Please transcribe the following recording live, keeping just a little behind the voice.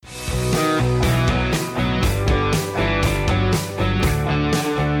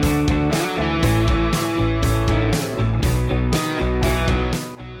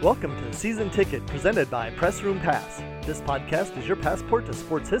Season Ticket, presented by Press Room Pass. This podcast is your passport to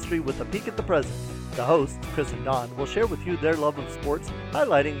sports history with a peek at the present. The hosts, Chris and Don, will share with you their love of sports,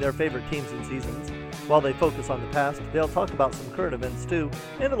 highlighting their favorite teams and seasons. While they focus on the past, they'll talk about some current events too,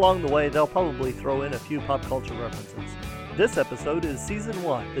 and along the way, they'll probably throw in a few pop culture references. This episode is Season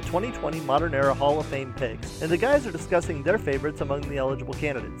 1, the 2020 Modern Era Hall of Fame picks, and the guys are discussing their favorites among the eligible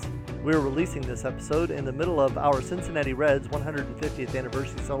candidates. We're releasing this episode in the middle of our Cincinnati Reds 150th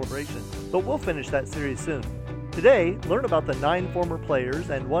anniversary celebration, but we'll finish that series soon. Today, learn about the 9 former players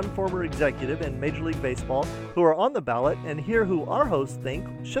and 1 former executive in Major League Baseball who are on the ballot and hear who our hosts think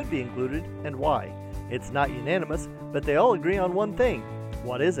should be included and why. It's not unanimous, but they all agree on one thing.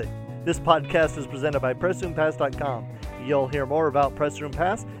 What is it? This podcast is presented by PressRoomPass.com. You'll hear more about Press Room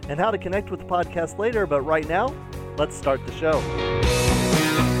Pass and how to connect with the podcast later, but right now, let's start the show.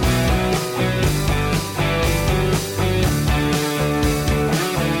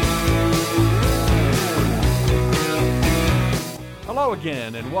 Hello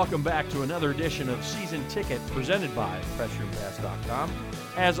again, and welcome back to another edition of Season Ticket presented by PressRoomPass.com.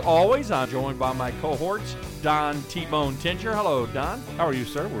 As always, I'm joined by my cohorts, Don T-Bone Tincher. Hello, Don. How are you,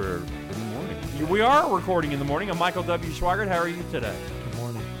 sir? We're in the morning. We are recording in the morning. I'm Michael W. Swigert. How are you today? Good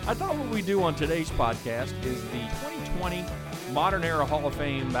morning. I thought what we do on today's podcast is the 2020 Modern Era Hall of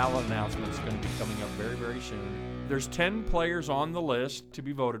Fame ballot announcement is going to be coming up very, very soon. There's 10 players on the list to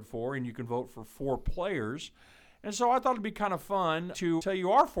be voted for, and you can vote for 4 players. And so I thought it'd be kind of fun to tell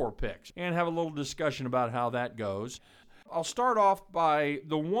you our 4 picks and have a little discussion about how that goes. I'll start off by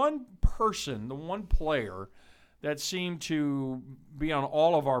the one player that seemed to be on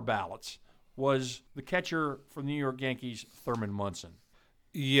all of our ballots was the catcher for the New York Yankees, Thurman Munson.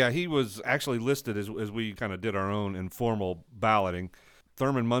 Yeah, he was actually listed as we kind of did our own informal balloting.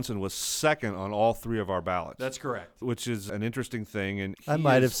 Thurman Munson was second on all 3 of our ballots. That's correct. Which is an interesting thing. And I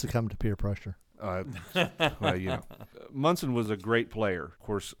might have succumbed to peer pressure. Well, Munson was a great player, of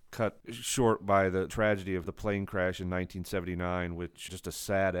course, cut short by the tragedy of the plane crash in 1979, which just a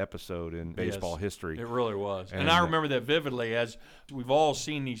sad episode in baseball history. It really was. And I remember that vividly, as we've all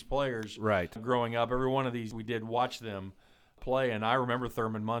seen these players growing up. Every one of these, we did watch them play, and I remember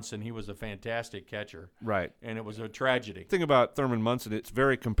Thurman Munson. He was a fantastic catcher. Right. And it was a tragedy. The thing about Thurman Munson, it's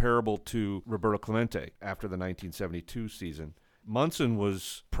very comparable to Roberto Clemente after the 1972 season. Munson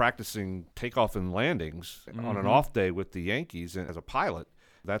was practicing takeoff and landings on an off day with the Yankees as a pilot.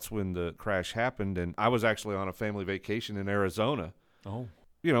 That's when the crash happened, and I was actually on a family vacation in Arizona. Oh.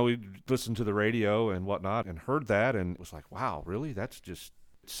 You know, we listened to the radio and whatnot and heard that, and it was like, wow, really? That's just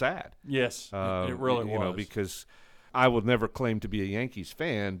sad. Yes, it really was. You know, because I would never claim to be a Yankees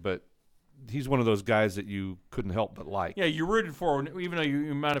fan, but he's one of those guys that you couldn't help but like. Yeah, you rooted for, even though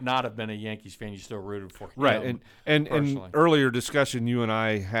you might have not have been a Yankees fan, you still rooted for him. Right, and earlier discussion you and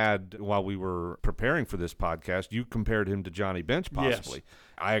I had while we were preparing for this podcast, you compared him to Johnny Bench possibly. Yes.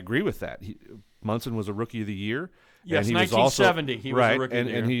 I agree with that. Munson was a Rookie of the Year. Yes, and 1970 he was a Rookie of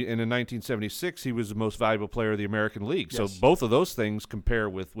the Year. And in 1976 he was the most valuable player of the American League. Yes. So both of those things compare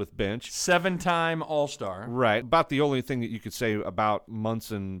with Bench. 7-time All-Star. Right. About the only thing that you could say about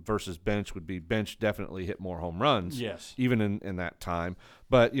Munson versus Bench would be Bench definitely hit more home runs. Yes. Even in that time.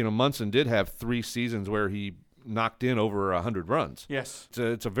 But, Munson did have 3 seasons where he knocked in over 100 runs. Yes.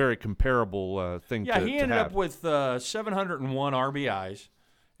 It's a very comparable thing to have. Yeah, he ended up with 701 RBIs,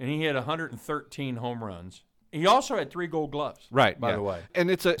 and he hit 113 home runs. He also had 3 Gold Gloves, by the way.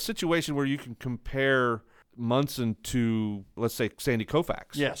 And it's a situation where you can compare Munson to, let's say, Sandy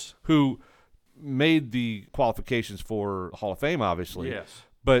Koufax. Yes. Who made the qualifications for Hall of Fame, obviously. Yes.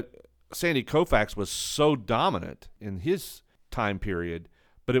 But Sandy Koufax was so dominant in his time period,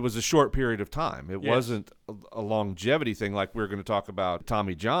 but it was a short period of time. It wasn't a longevity thing like we're going to talk about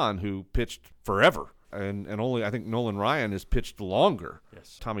Tommy John, who pitched forever. And only, I think, Nolan Ryan has pitched longer.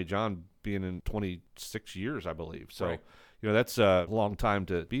 Yes. Tommy John being in 26 years, I believe. So, right. That's a long time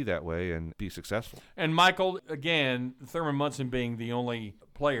to be that way and be successful. And, Michael, again, Thurman Munson being the only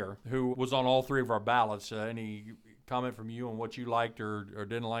player who was on all 3 of our ballots, any comment from you on what you liked or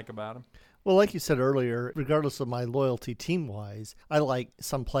didn't like about him? Well, like you said earlier, regardless of my loyalty team-wise, I like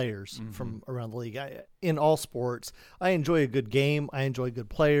some players from around the league. In all sports, I enjoy a good game. I enjoy good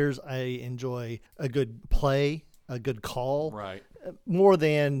players. I enjoy a good play, a good call. Right. More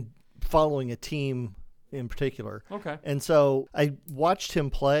than following a team in particular. Okay. And so I watched him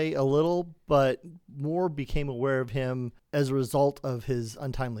play a little, but more became aware of him as a result of his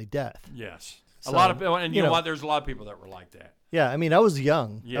untimely death. Yes. So, a lot of people, and you know what? There's a lot of people that were like that. Yeah, I mean, I was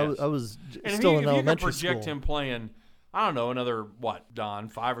young. Yes. I was and still in elementary school. If you could project him playing, I don't know, another, Don,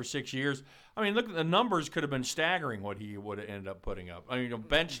 5 or 6 years, I mean, look, the numbers could have been staggering what he would have ended up putting up. I mean,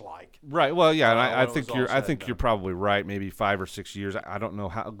 bench-like. Right. Well, yeah, and I when it think was all said and you're done. probably right. Maybe 5 or 6 years. I don't know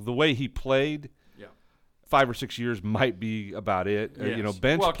how the way he played. Yeah. 5 or 6 years might be about it. Yes.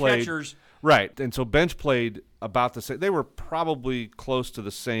 Bench well, played. catchers. Right, and so Bench played about the same. They were probably close to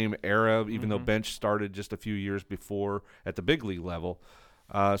the same era, even though Bench started just a few years before at the big league level.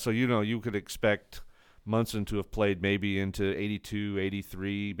 So you could expect Munson to have played maybe into 82,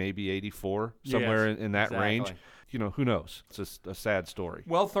 83, maybe 84, somewhere in that range. exactly. Who knows? It's a sad story.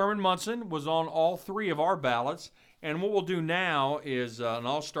 Well, Thurman Munson was on all 3 of our ballots, and what we'll do now is, and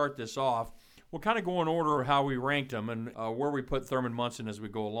I'll start this off, we'll kind of go in order of how we ranked him and where we put Thurman Munson as we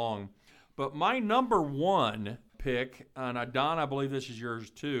go along. But my number 1 pick, and Don, I believe this is yours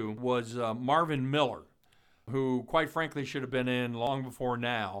too, was Marvin Miller, who quite frankly should have been in long before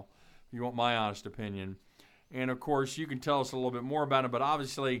now, if you want my honest opinion. And, of course, you can tell us a little bit more about him, but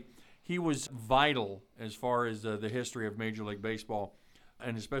obviously he was vital as far as the history of Major League Baseball,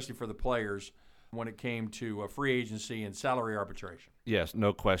 and especially for the players when it came to free agency and salary arbitration. Yes,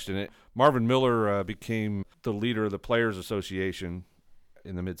 no question. Marvin Miller became the leader of the Players Association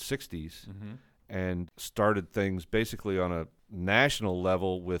in the mid-'60s and started things basically on a national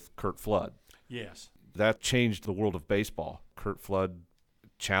level with Curt Flood. Yes. That changed the world of baseball. Curt Flood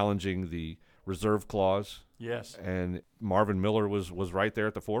challenging the reserve clause. Yes. And Marvin Miller was right there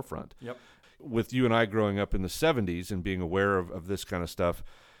at the forefront. Yep. With you and I growing up in the 70s and being aware of this kind of stuff,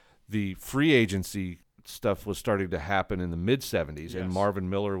 the free agency stuff was starting to happen in the mid-'70s, and Yes. Marvin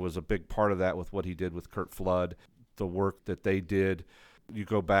Miller was a big part of that with what he did with Curt Flood, the work that they did. You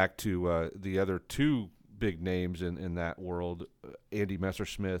go back to the other 2 big names in that world, Andy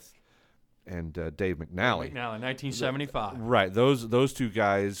Messersmith and Dave McNally. McNally, 1975. Right, those 2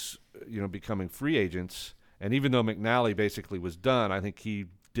 guys, becoming free agents, and even though McNally basically was done, I think he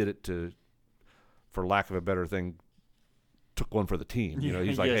did it for lack of a better thing, took one for the team.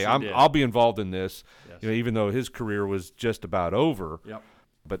 He's like, Yes, hey, he did. I'll be involved in this. Yes. Even though his career was just about over. Yep.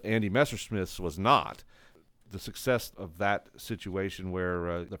 But Andy Messersmith's was not. The success of that situation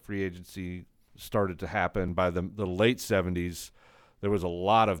where the free agency started to happen by the late 70s, there was a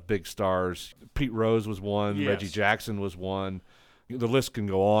lot of big stars. Pete Rose was one. Yes. Reggie Jackson was one. The list can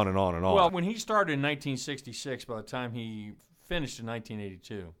go on and on and on. Well, when he started in 1966, by the time he finished in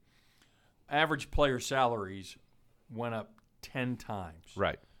 1982, average player salaries went up 10 times.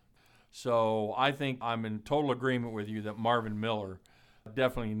 Right. So I think I'm in total agreement with you that Marvin Miller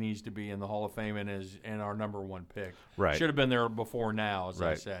definitely needs to be in the Hall of Fame and is our number 1 pick. Right. Should have been there before now, as I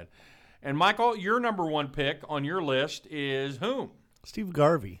Right. said. And Michael, your number 1 pick on your list is whom? Steve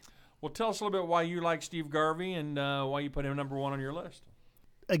Garvey. Well, tell us a little bit why you like Steve Garvey and why you put him number 1 on your list.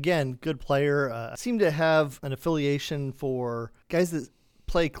 Again, good player. Seemed to have an affiliation for guys that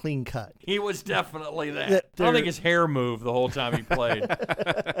play clean cut. He was definitely that. That I don't think his hair moved the whole time he played.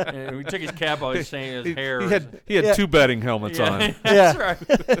 And we took his cap off, saying his hair. He had Yeah. 2 betting helmets on. That's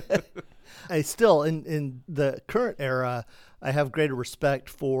right. I still, in the current era, I have greater respect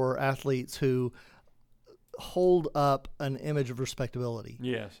for athletes who hold up an image of respectability.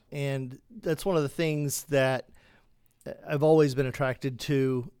 Yes. And that's one of the things that I've always been attracted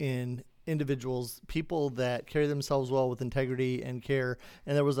to in individuals, people that carry themselves well with integrity and care.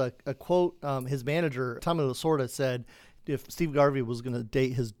 And there was a quote, his manager, Tommy Lasorda, said if Steve Garvey was going to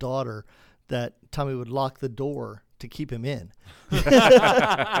date his daughter, that Tommy would lock the door to keep him in.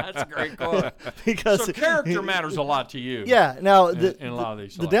 That's a great quote. Because So character matters a lot to you. Yeah. Now, in a lot of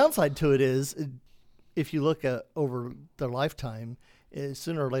these the songs. downside to it is, if you look at over their lifetime,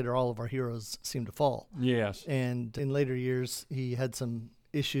 sooner or later, all of our heroes seem to fall. Yes. And in later years, he had some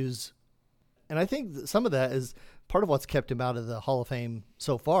issues. And I think some of that is part of what's kept him out of the Hall of Fame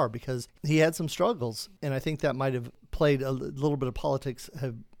so far, because he had some struggles. And I think that might have played a little bit of politics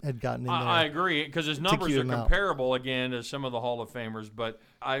had gotten in there. I agree, because his numbers keep are him out. comparable, again, to some of the Hall of Famers. But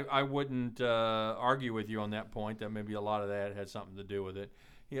I wouldn't argue with you on that point, that maybe a lot of that had something to do with it.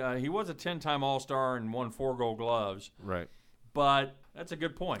 Yeah, he was a 10-time All-Star and won 4 Gold Gloves. Right. But that's a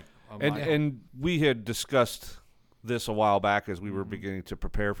good point. And we had discussed this a while back as we were beginning to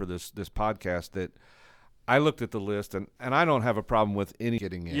prepare for this podcast, that I looked at the list and I don't have a problem with any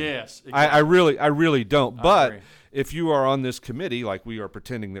getting in. Yes. Exactly. I really don't. I But agree. if you are on this committee, like we are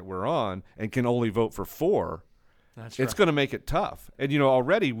pretending that we're on, and can only vote for 4, That's it's right. going to make it tough. And,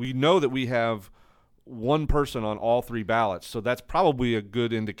 already we know that we have one person on all 3 ballots, so that's probably a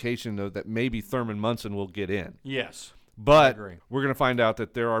good indication that maybe Thurman Munson will get in. Yes. But agree. we're going to find out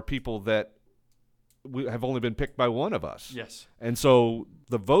that there are people that have only been picked by one of us. Yes. And so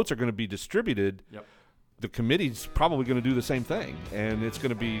the votes are going to be distributed Yep. the committee's probably going to do the same thing, and it's going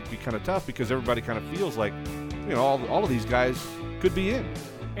to be kind of tough because everybody kind of feels like, all of these guys could be in.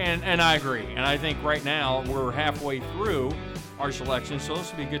 And I agree. And I think right now we're halfway through our selection, so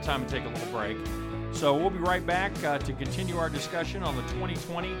this would be a good time to take a little break. So we'll be right back to continue our discussion on the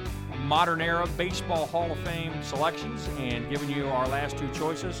 2020 Modern Era Baseball Hall of Fame selections and giving you our last two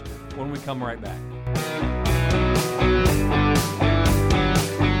choices when we come right back.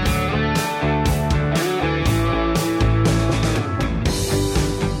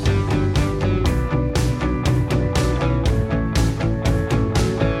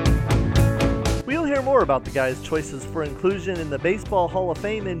 We'll hear more about the guys' choices for inclusion in the Baseball Hall of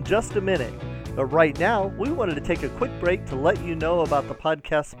Fame in just a minute. But right now, we wanted to take a quick break to let you know about the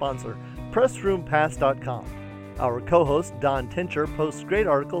podcast sponsor, PressRoomPass.com. Our co-host, Don Tincher, posts great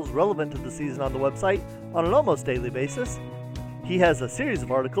articles relevant to the season on the website on an almost daily basis. He has a series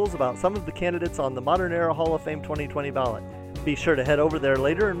of articles about some of the candidates on the Modern Era Hall of Fame 2020 ballot. Be sure to head over there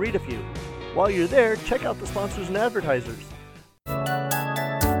later and read a few. While you're there, check out the sponsors and advertisers.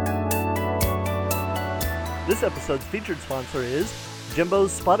 This episode's featured sponsor is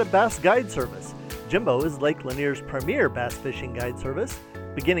Jimbo's Spotted Bass Guide Service. Jimbo is Lake Lanier's premier bass fishing guide service.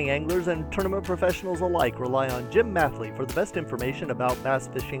 Beginning anglers and tournament professionals alike rely on Jim Mathley for the best information about bass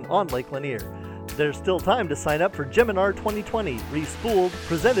fishing on Lake Lanier. There's still time to sign up for Geminar 2020, Respooled,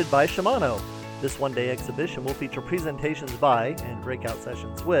 presented by Shimano. This one-day exhibition will feature presentations by, and breakout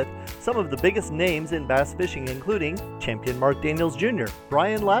sessions with, some of the biggest names in bass fishing, including champion Mark Daniels Jr.,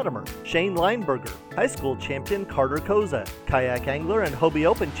 Brian Latimer, Shane Lineberger, high school champion Carter Koza, kayak angler and Hobie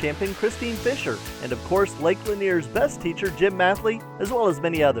Open champion Christine Fisher, and of course Lake Lanier's best teacher Jim Mathley, as well as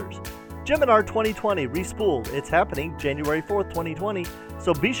many others. Geminar 2020 Respooled. It's happening January 4th, 2020,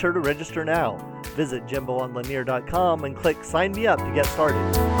 so be sure to register now. Visit JimboOnLanier.com and click Sign Me Up to get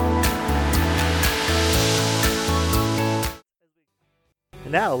started.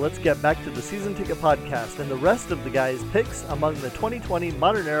 Now, let's get back to the Season Ticket Podcast and the rest of the guys' picks among the 2020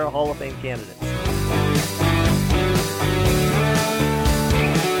 Modern Era Hall of Fame candidates.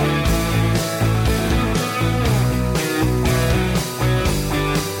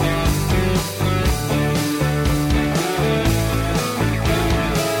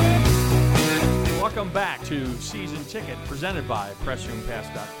 Welcome back to Season Ticket, presented by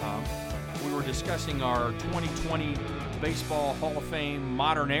PressRoomPass.com. We were discussing our 2020 Baseball Hall of Fame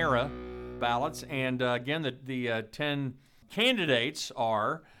Modern Era ballots, and again, the 10 candidates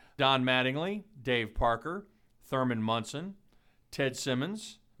are Don Mattingly, Dave Parker, Thurman Munson, Ted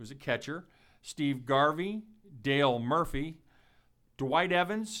Simmons, who's a catcher, Steve Garvey, Dale Murphy, Dwight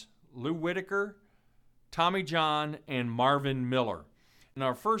Evans, Lou Whitaker, Tommy John, and Marvin Miller. In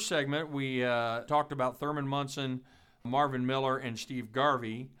our first segment, we talked about Thurman Munson, Marvin Miller, and Steve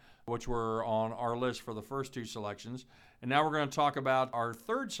Garvey, which were on our list for the first two selections. And now we're going to talk about our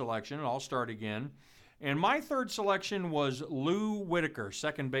third selection, and I'll start again. And my third selection was Lou Whitaker,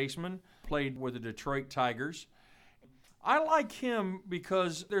 second baseman, played with the Detroit Tigers. I like him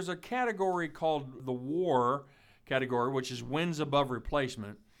because there's a category called the WAR category, which is wins above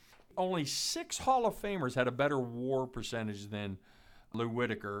replacement. Only 6 Hall of Famers had a better WAR percentage than Lou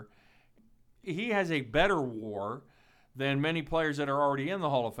Whitaker. He has a better WAR than many players that are already in the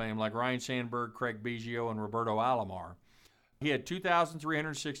Hall of Fame, like Ryan Sandberg, Craig Biggio, and Roberto Alomar. He had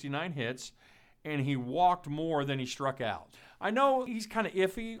 2,369 hits, and he walked more than he struck out. I know he's kind of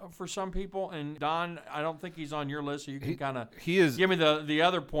iffy for some people, and Don, I don't think he's on your list, so you can kind of give me the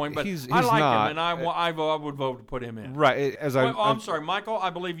other point. But he's I like not. him, and I would vote to put him in. Right. I'm sorry, Michael, I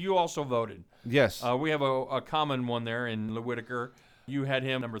believe you also voted. Yes. We have a common one there in Lou Whitaker. You had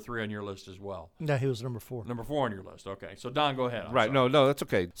him number 3 on your list as well. No, he was number 4. Number 4 on your list. Okay. So, Don, go ahead. Right. No, that's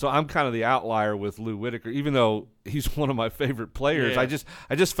okay. So I'm kind of the outlier with Lou Whitaker, even though he's one of my favorite players. Yeah.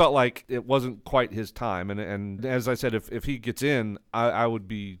 I just felt like it wasn't quite his time. And as I said, if he gets in, I would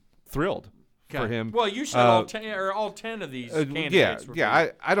be thrilled for him. Well, you said all 10 of these candidates.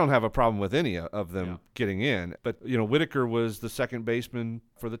 I don't have a problem with any of them getting in. But, Whitaker was the second baseman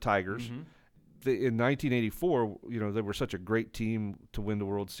for the Tigers. Mm-hmm. In 1984, they were such a great team to win the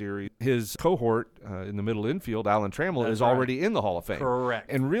World Series. His cohort in the middle infield, Alan Trammell, is already in the Hall of Fame. Correct.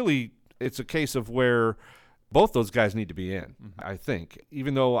 And really, it's a case of where both those guys need to be in, I think.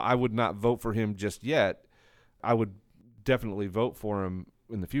 Even though I would not vote for him just yet, I would definitely vote for him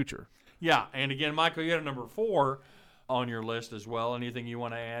in the future. Yeah, and again, Michael, you had a number 4 on your list as well. Anything you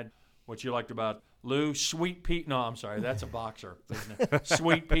want to add? What you liked about Lou? Sweet Pea? No, I'm sorry, that's a boxer, isn't it?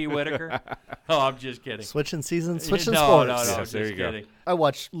 Sweet Pea Whitaker? Oh, I'm just kidding. Switching seasons, switching sports. No, just there you kidding. Go. I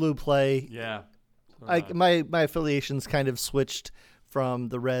watched Lou play. Yeah. My affiliations kind of switched from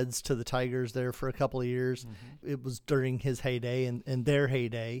the Reds to the Tigers there for a couple of years. It was during his heyday and their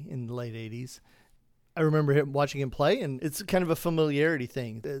heyday in the late 80s. I remember watching him play, and it's kind of a familiarity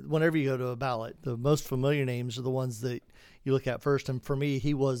thing. Whenever you go to a ballot, the most familiar names are the ones that you look at first, and for me,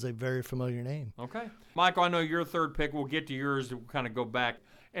 he was a very familiar name. Okay. Michael, I know your third pick. We'll get to yours. We'll kind of go back.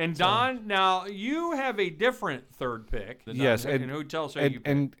 And Don, now you have a different third pick. Yes, and who tells who you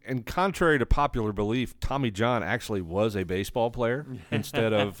picked? And contrary to popular belief, Tommy John actually was a baseball player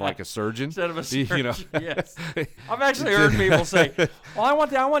instead of like a surgeon. Instead of a surgeon, You know? yes. I've actually heard people say, "Well, I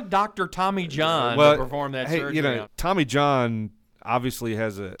want Dr. Tommy John to perform that surgery." You know, Tommy John obviously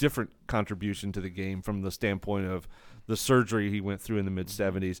has a different contribution to the game from the standpoint of the surgery he went through in the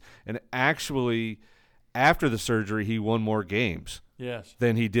mid-'70s, and actually, after the surgery, he won more games. Yes.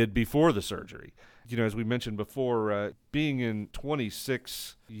 Than he did before the surgery. You know, as we mentioned before, being in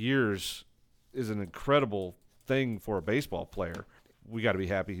 26 years is an incredible thing for a baseball player. We got to be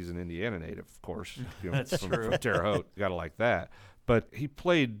happy he's an Indiana native, of course. You know, That's true. From Terre Haute. Got to like that. But he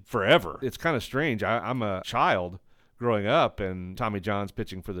played forever. It's kind of strange. I'm a child growing up, and Tommy John's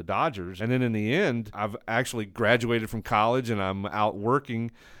pitching for the Dodgers. And then in the end, I've actually graduated from college, and I'm out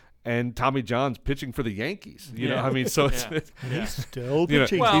working, and Tommy John's pitching for the Yankees. You know, I mean, so it's He's still you know,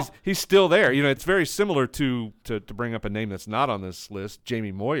 pitching. he's still there. You know, it's very similar to bring up a name that's not on this list,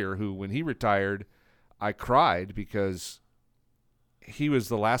 Jamie Moyer, who when he retired, I cried because he was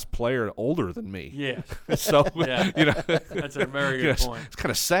the last player older than me. Yeah. So you know, that's a very good point. It's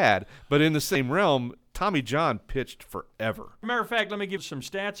kind of sad, but in the same realm, Tommy John pitched forever. Matter of fact, let me give some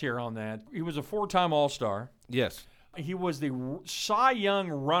stats here on that. He was a 4-time All-Star. Yes. He was the Cy Young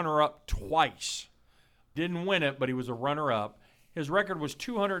runner-up twice. Didn't win it, but he was a runner-up. His record was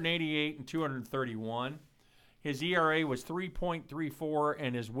 288 and 231. His ERA was 3.34,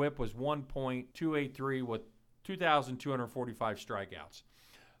 and his WHIP was 1.283 with 2,245 strikeouts.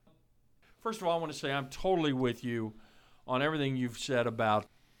 First of all, I want to say I'm totally with you on everything you've said about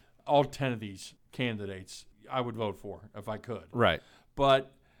all 10 of these candidates. I would vote for if I could. Right.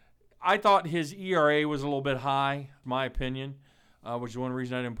 But I thought his ERA was a little bit high, in my opinion, which is one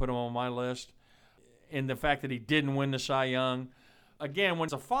reason I didn't put him on my list. And the fact that he didn't win the Cy Young. Again, when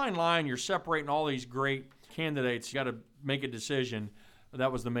it's a fine line, you're separating all these great candidates. You got to make a decision.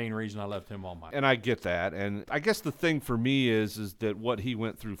 That was the main reason I left him on my list. And I get that. And I guess the thing for me is that what he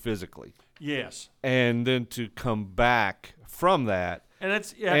went through physically. Yes. And then to come back from that. And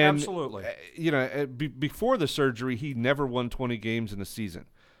that's, absolutely. You know, before the surgery, he never won 20 games in a season.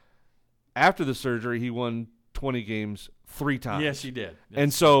 After the surgery, he won 20 games 3 times. Yes, he did.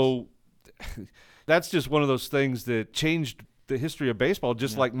 And so that's just one of those things that changed the history of baseball,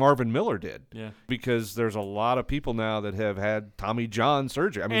 just like Marvin Miller did. Yeah. Because there's a lot of people now that have had Tommy John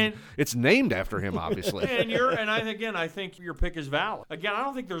surgery. I mean, it's named after him, obviously. I think your pick is valid. Again, I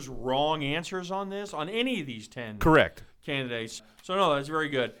don't think there's wrong answers on this, on any of these 10 Correct. candidates. So, no, that's very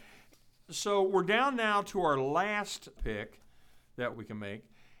good. So we're down now to our last pick that we can make.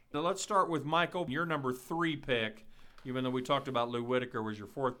 Now, let's start with Michael, your number 3 pick, even though we talked about Lou Whitaker was your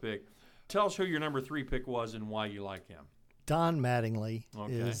 4th pick. Tell us who your number 3 pick was and why you like him. Don Mattingly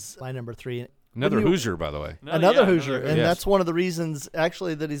is my number 3. Another Hoosier, by the way. Another Hoosier, and that's one of the reasons,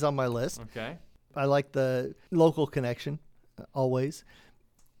 actually, that he's on my list. Okay. I like the local connection, always.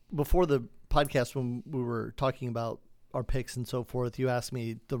 Before the podcast, when we were talking about our picks and so forth, you asked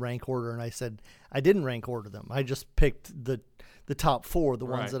me the rank order, and I said I didn't rank order them. I just picked the top 4, the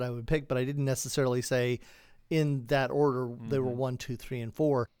ones that I would pick, but I didn't necessarily say in that order they were 1, 2, 3, and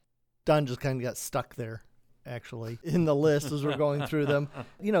 4. Don just kind of got stuck there, actually, in the list as we're going through them.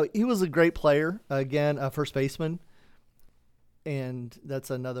 You know, he was a great player, again, a first baseman, and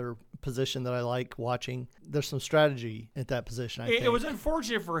that's another position that I like watching. There's some strategy at that position, I think. It was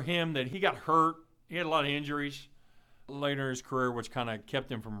unfortunate for him that he got hurt. He had a lot of injuries later in his career, which kind of kept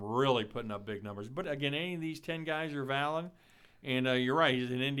him from really putting up big numbers. But, again, any of these 10 guys are valid. And you're right, he's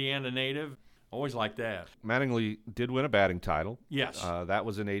an Indiana native. Always like that. Mattingly did win a batting title. Yes. That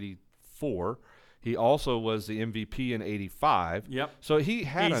was in 84. He also was the MVP in 85. Yep. So he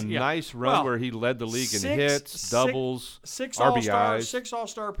had a nice run where he led the league in hits, doubles, RBIs. 6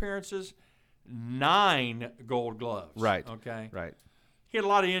 All-Star appearances, 9 Gold Gloves. Right. Okay. Right. He had a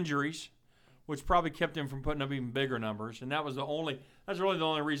lot of injuries, which probably kept him from putting up even bigger numbers. And that's really the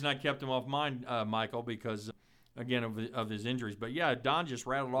only reason I kept him off mine, Michael, because, again, of his injuries. But, yeah, Don just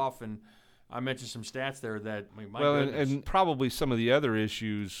rattled off, and I mentioned some stats there that, I mean, my goodness. And probably some of the other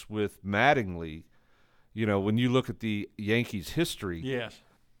issues with Mattingly, you know, when you look at the Yankees' history, yes,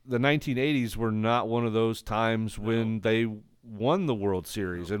 the 1980s were not one of those times when they won the World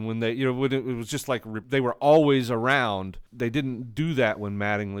Series, and when they, when it was just like they were always around. They didn't do that when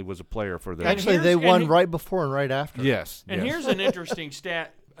Mattingly was a player for them. Actually, they won right before and right after. Yes. And here's an interesting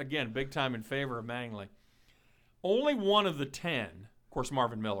stat, again, big time in favor of Mattingly. Only one of the 10, of course,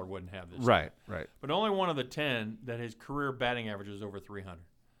 Marvin Miller wouldn't have this. Right. But only one of the 10 that his career batting average is over 300.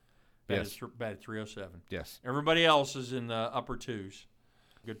 Batted 307. Yes. Everybody else is in the upper twos.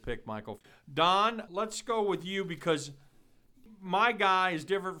 Good pick, Michael. Don, let's go with you because my guy is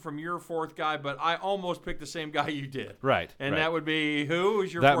different from your fourth guy, but I almost picked the same guy you did. Right. And right. that would be who?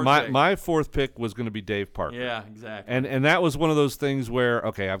 Who's your fourth pick? My fourth pick was going to be Dave Parker. Yeah, exactly. And that was one of those things where,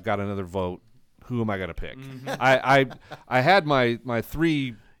 okay, I've got another vote. Who am I going to pick? Mm-hmm. I had my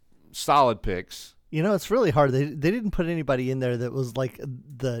three solid picks. It's really hard. They didn't put anybody in there that was like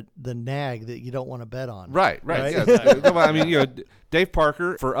the nag that you don't want to bet on. Right. Yeah. I mean, Dave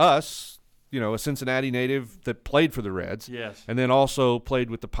Parker, for us, a Cincinnati native that played for the Reds. Yes. And then also played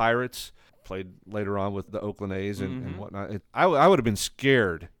with the Pirates, played later on with the Oakland A's and whatnot. I would have been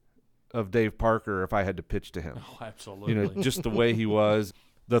scared of Dave Parker if I had to pitch to him. Oh, absolutely. Just the way he was.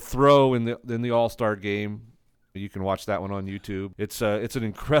 The throw in the All-Star game. You can watch that one on YouTube. It's an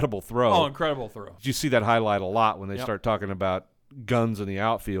incredible throw. Oh, incredible throw. You see that highlight a lot when they start talking about guns in the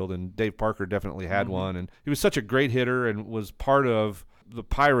outfield, and Dave Parker definitely had one. And he was such a great hitter and was part of the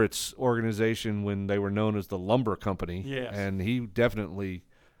Pirates organization when they were known as the Lumber Company. Yes. And he definitely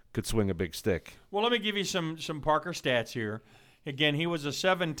could swing a big stick. Well, let me give you some Parker stats here. Again, he was a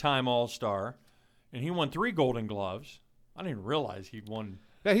 7-time All-Star, and he won 3 Golden Gloves. I didn't realize he'd won.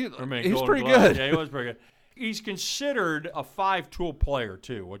 Yeah, he's pretty good. Yeah, he was pretty good. He's considered a 5-tool player,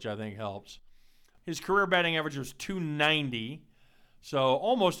 too, which I think helps. His career batting average was .290, so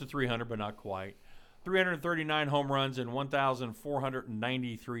almost to 300, but not quite. 339 home runs and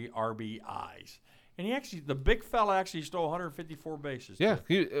 1,493 RBIs. And the big fella actually stole 154 bases. Yeah,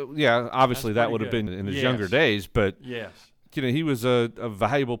 too. obviously That's that would have pretty been good. in his Yes. younger days, but Yes. he was a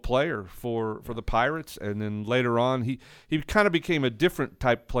valuable player for the Pirates, and then later on he kind of became a different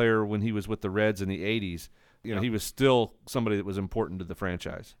type player when he was with the Reds in the 80s. He was still somebody that was important to the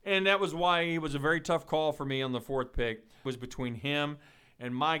franchise. And that was why he was a very tough call for me on the fourth pick. It was between him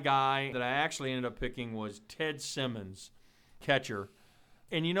and my guy that I actually ended up picking was Ted Simmons, catcher.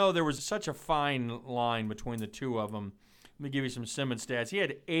 And there was such a fine line between the two of them. Let me give you some Simmons stats. He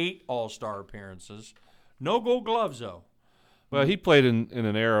had 8 All-Star appearances. No Gold Gloves, though. Well, he played in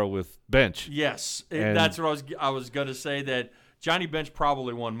an era with Bench. Yes, that's what I was going to say, that Johnny Bench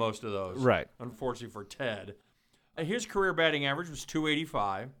probably won most of those. Right. Unfortunately for Ted. His career batting average was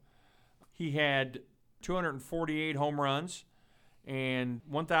 .285. He had 248 home runs and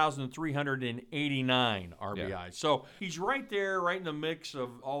 1,389 RBIs. Yeah. So he's right there, right in the mix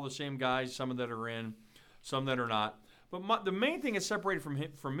of all the same guys, some that are in, some that are not. But the main thing that's separated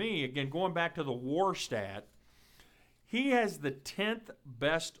from me, again, going back to the WAR stat, he has the 10th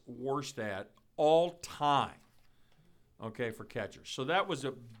best WAR stat all time, for catchers. So that was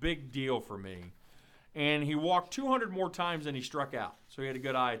a big deal for me. And he walked 200 more times than he struck out. So he had a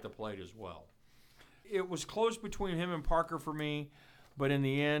good eye at the plate as well. It was close between him and Parker for me, but in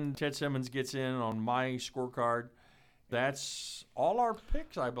the end, Ted Simmons gets in on my scorecard. That's all our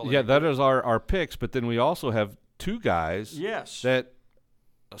picks, I believe. Yeah, that is our picks, but then we also have 2 guys that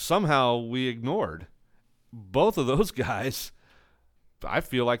somehow we ignored. Both of those guys, I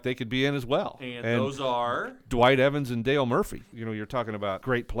feel like they could be in as well. And those are? Dwight Evans and Dale Murphy. You're talking about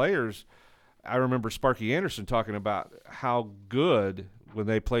great players. I remember Sparky Anderson talking about how good, when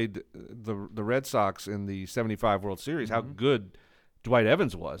they played the Red Sox in the 75 World Series, how good Dwight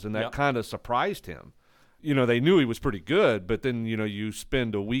Evans was, and that kind of surprised him. They knew he was pretty good, but then, you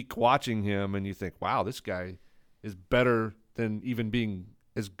spend a week watching him and you think, wow, this guy is better than even being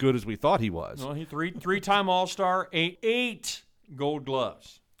as good as we thought he was. Well, he three-time All-Star, 8 Gold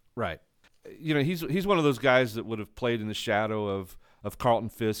Gloves. Right. He's one of those guys that would have played in the shadow of Carlton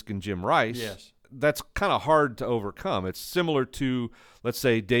Fisk and Jim Rice. Yes. That's kind of hard to overcome. It's similar to, let's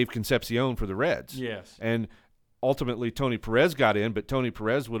say, Dave Concepcion for the Reds. Yes. And ultimately Tony Perez got in, but Tony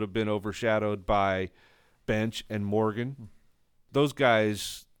Perez would have been overshadowed by Bench and Morgan. Those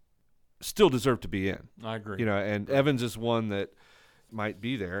guys still deserve to be in. I agree. And Evans is one that might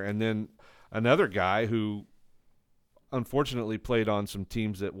be there. And then another guy who unfortunately played on some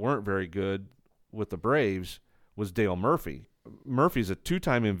teams that weren't very good with the Braves was Dale Murphy. Murphy's a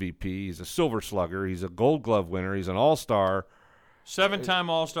 2-time MVP. He's a Silver Slugger. He's a Gold Glove winner. He's an All-Star. 7-time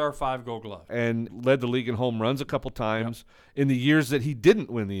All-Star, 5 Gold Gloves. And led the league in home runs a couple times in the years that he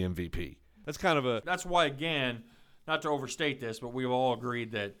didn't win the MVP. That's why, again, not to overstate this, but we've all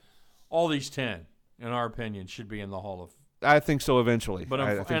agreed that all these 10, in our opinion, should be in the Hall I think so eventually. But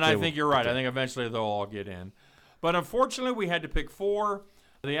I think you're right. I think eventually they'll all get in. But unfortunately, we had to pick 4.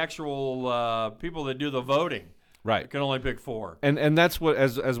 The actual people that do the voting can only pick 4. And that's what,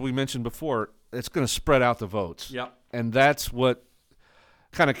 as we mentioned before, it's going to spread out the votes. Yep. And that's what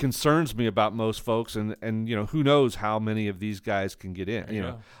kind of concerns me about most folks. And who knows how many of these guys can get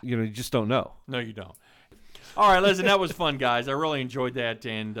in. You just don't know. No, you don't. All right, listen, that was fun, guys. I really enjoyed that.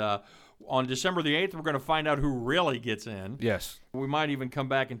 And on December the 8th, we're going to find out who really gets in. Yes. We might even come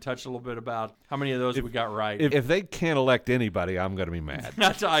back and touch a little bit about how many of those we got right. If they can't elect anybody, I'm going to be mad.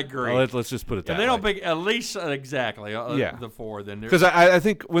 I agree. Let's just put it that way. If they don't pick at least exactly the 4, then because I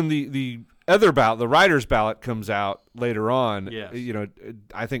think when the other ballot, the writer's ballot, comes out later on, yes.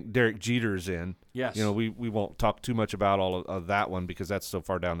 I think Derek Jeter's in. Yes. We won't talk too much about all of that one because that's so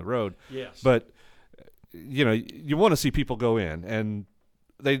far down the road. Yes. But you want to see people go in, and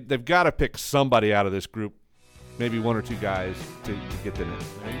they've got to pick somebody out of this group, maybe 1 or 2 guys to get them in.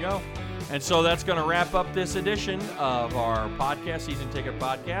 There you go. And so that's going to wrap up this edition of our podcast, Season Ticket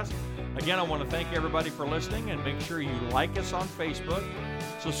Podcast. Again, I want to thank everybody for listening, and make sure you like us on Facebook.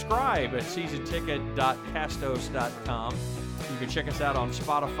 Subscribe at seasonticket.castos.com. You can check us out on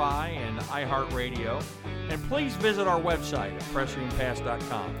Spotify and iHeartRadio. And please visit our website at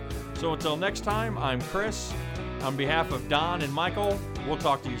pressroompass.com. So until next time, I'm Chris. On behalf of Don and Michael, we'll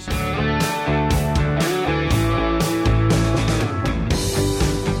talk to you soon.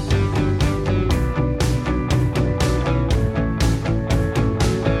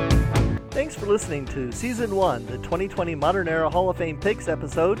 Thanks for listening to Season 1, the 2020 Modern Era Hall of Fame Picks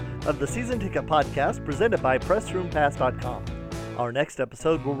episode of the Season Ticket Podcast presented by PressRoomPass.com. Our next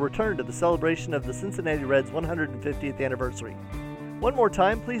episode will return to the celebration of the Cincinnati Reds' 150th anniversary. One more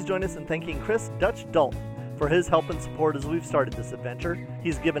time, please join us in thanking Chris Dutch Dalton for his help and support as we've started this adventure.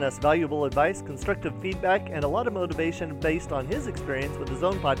 He's given us valuable advice, constructive feedback, and a lot of motivation based on his experience with his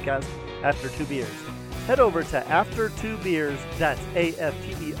own podcast, After 2 Beers. Head over to After 2 Beers, that's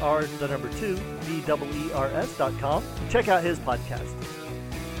AFTER2BEERS.com, and check out his podcast.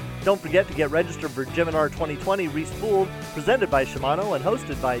 Don't forget to get registered for Geminar 2020 Respooled, presented by Shimano and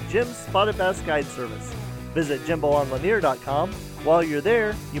hosted by Jim's Spotted Bass Guide Service. Visit JimboOnLanier.com. While you're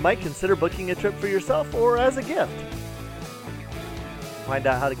there, you might consider booking a trip for yourself or as a gift. Find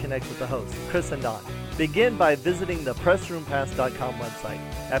out how to connect with the hosts, Chris and Don. Begin by visiting the PressRoomPass.com website.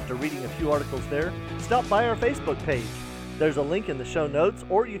 After reading a few articles there, stop by our Facebook page. There's a link in the show notes,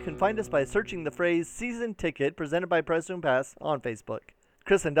 or you can find us by searching the phrase Season Ticket presented by Press Room Pass on Facebook.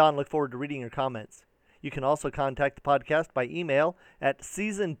 Chris and Don look forward to reading your comments. You can also contact the podcast by email at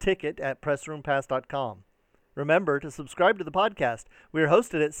seasonticket@pressroompass.com. Remember to subscribe to the podcast. We are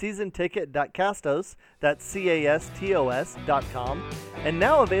hosted at seasonticket.castos, that's CASTOS.com, and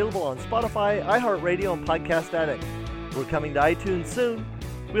now available on Spotify, iHeartRadio, and Podcast Addict. We're coming to iTunes soon.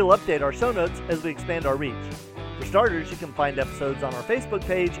 We'll update our show notes as we expand our reach. For starters, you can find episodes on our Facebook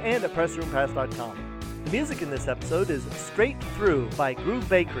page and at PressRoomPass.com. The music in this episode is Straight Through by Groove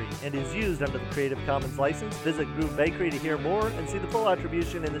Bakery and is used under the Creative Commons license. Visit Groove Bakery to hear more and see the full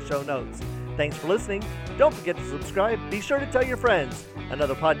attribution in the show notes. Thanks for listening. Don't forget to subscribe. Be sure to tell your friends.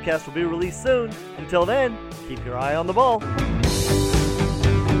 Another podcast will be released soon. Until then, keep your eye on the ball.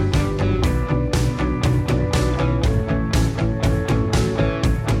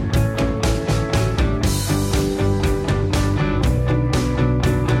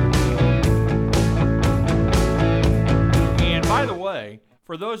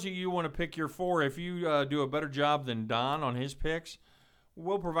 For those of you who want to pick your 4, if you do a better job than Don on his picks,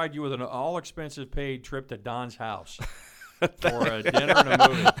 we'll provide you with an all-expenses paid trip to Don's house for a dinner and a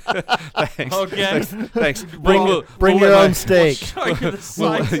movie. Thanks. Okay? Thanks. Bring your own steak. We'll show you the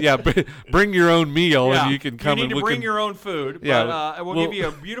sights. Bring your own meal, and you can come. You need and to bring your own food. Yeah, but we'll give you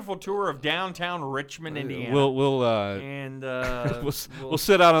a beautiful tour of downtown Richmond, Indiana. We'll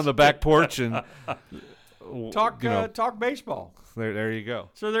sit out on the back porch and talk baseball. There you go.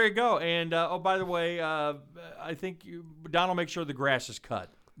 So there you go. And, by the way, I think Don will make sure the grass is cut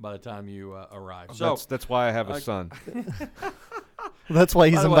by the time you arrive. So that's why I have a son. That's why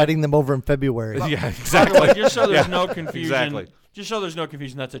he's inviting them over in February. Yeah, exactly. By the way, just so there's no confusion. Exactly. Just so there's no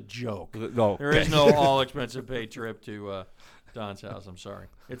confusion, that's a joke. No. There is no all-expensive paid trip to Don's house. I'm sorry.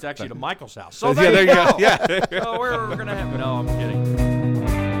 It's actually to Michael's house. So there you go. Yeah. So we're going to have – no, I'm kidding.